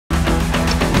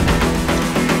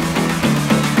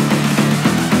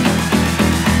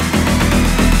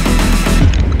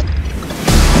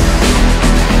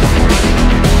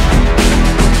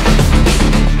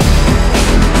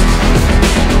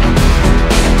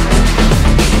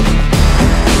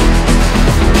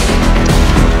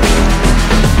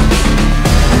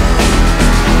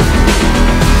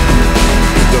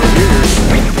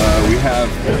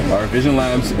Vision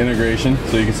Labs integration.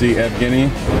 So you can see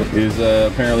Evgeny is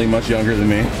apparently much younger than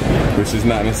me, which is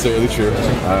not necessarily true.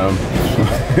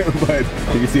 But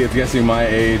you can see it's guessing my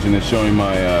age and it's showing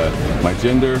my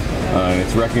gender, and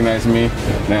it's recognizing me.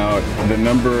 Now, the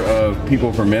number of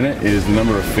people per minute is the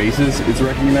number of faces it's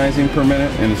recognizing per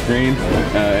minute in the screen,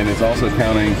 and it's also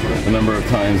counting the number of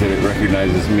times that it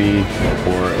recognizes me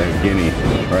or Evgeny,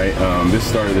 right? This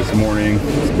started this morning.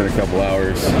 It's been a couple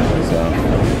hours, so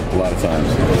a lot of times.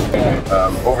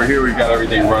 Over here we've got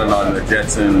everything running on the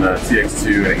Jetson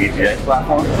TX2 and ATX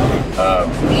platform.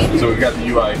 So we've got the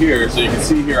UI here, so you can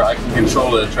see here I can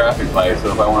control the traffic light.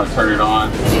 So if I want to turn it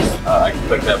on, I can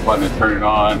click that button and turn it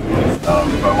on.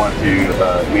 If I want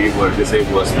to enable or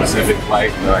disable a specific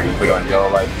light, then I can click on yellow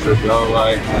light to show yellow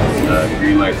light,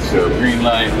 green light to show green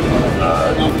light.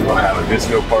 If you want to have a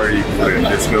disco party, you can put it in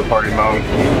disco party mode,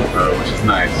 which is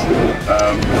nice.